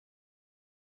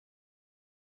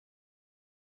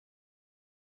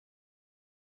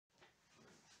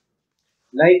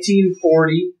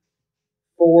1940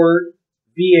 Ford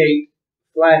V8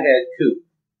 Flathead Coupe.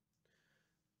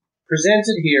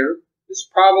 Presented here is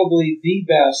probably the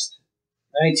best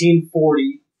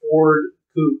 1940 Ford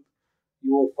Coupe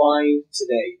you will find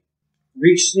today.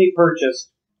 Recently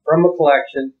purchased from a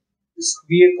collection, this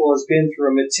vehicle has been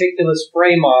through a meticulous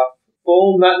frame-off,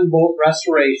 full nut and bolt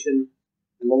restoration,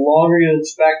 and the longer you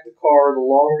inspect the car, the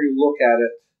longer you look at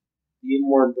it, the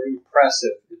more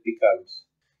impressive it becomes.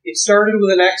 It started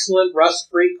with an excellent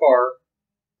rust-free car.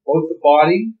 Both the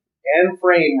body and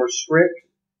frame were stripped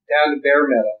down to bare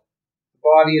metal. The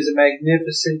body is a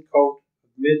magnificent coat of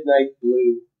midnight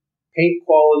blue. Paint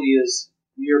quality is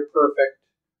near perfect.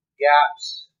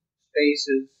 Gaps,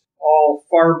 spaces, all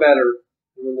far better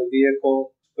than when the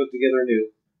vehicle was put together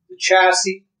new. The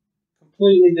chassis,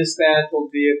 completely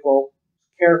dismantled vehicle,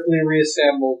 carefully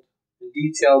reassembled and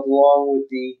detailed along with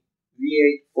the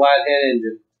V8 flathead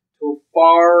engine to a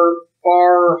far,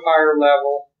 far higher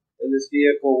level than this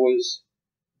vehicle was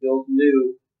built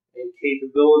new, and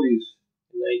capabilities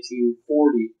in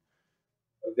 1940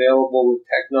 available with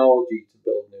technology to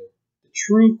build new. The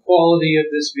true quality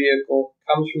of this vehicle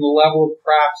comes from the level of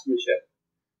craftsmanship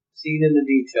seen in the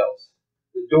details.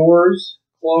 The doors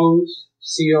close,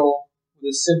 seal with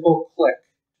a simple click,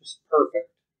 just perfect.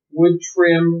 Wood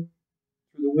trim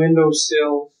through the window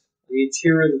sills, the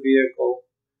interior of the vehicle,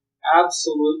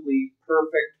 absolutely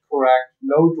perfect, correct,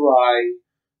 no dry,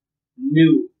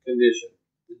 new condition.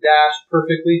 The dash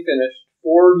perfectly finished,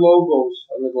 Ford logos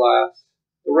on the glass,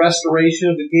 the restoration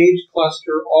of the gauge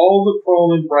cluster, all the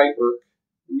chrome and bright work,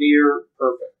 near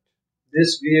perfect.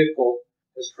 This vehicle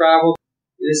has traveled.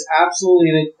 It is absolutely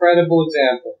an incredible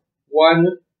example,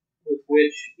 one with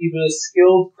which even a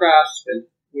skilled craftsman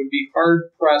would be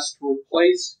hard-pressed to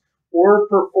replace or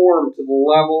perform to the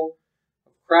level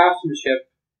of craftsmanship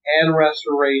and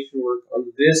restoration work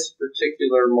on this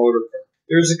particular motorcar.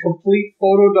 There's a complete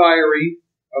photo diary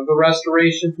of the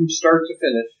restoration from start to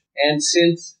finish, and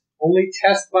since only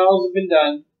test miles have been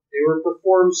done, they were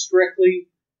performed strictly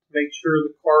to make sure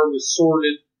the car was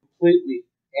sorted completely,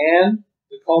 and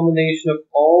the culmination of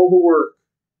all the work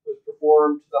was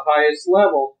performed to the highest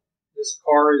level. This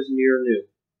car is near new.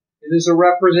 It is a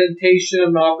representation of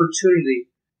an opportunity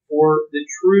for the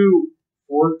true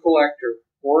Ford collector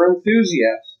or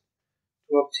enthusiast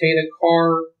to obtain a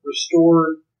car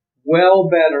restored well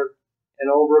better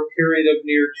and over a period of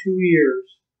near 2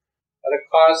 years at a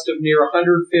cost of near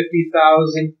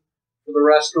 $150,000 for the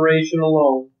restoration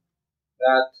alone.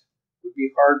 That would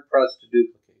be hard-pressed to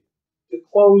duplicate. To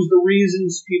close, the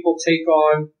reasons people take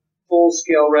on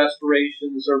full-scale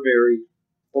restorations are varied.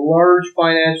 The large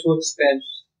financial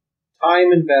expense,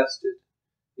 time invested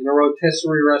in a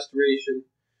rotisserie restoration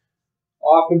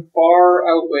often far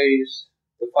outweighs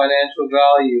the financial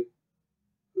value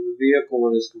of the vehicle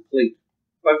when it's complete.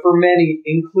 But for many,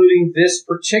 including this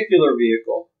particular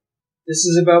vehicle, this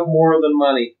is about more than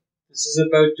money. This is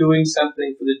about doing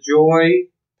something for the joy,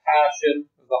 passion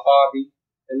of the hobby,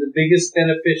 and the biggest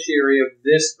beneficiary of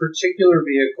this particular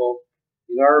vehicle,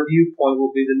 in our viewpoint,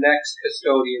 will be the next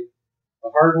custodian. The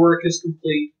hard work is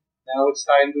complete. Now it's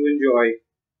time to enjoy.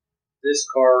 This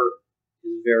car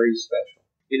is very special.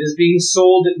 It is being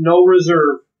sold at no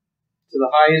reserve to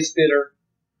the highest bidder,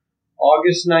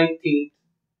 August 19th,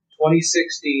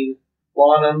 2016,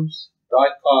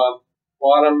 Bonhams.com,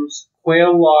 Bonhams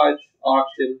Quail Lodge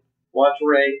Auction,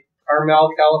 Monterey, Carmel,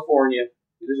 California.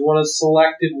 It is one of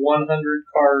selected 100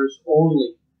 cars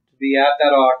only to be at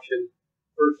that auction,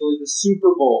 virtually the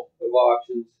Super Bowl of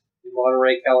auctions in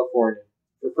Monterey, California.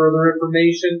 For further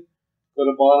information, go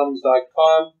to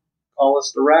Bonhams.com, call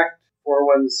us direct,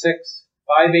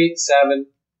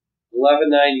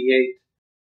 416-587-1198.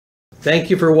 Thank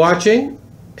you for watching,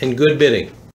 and good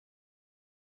bidding.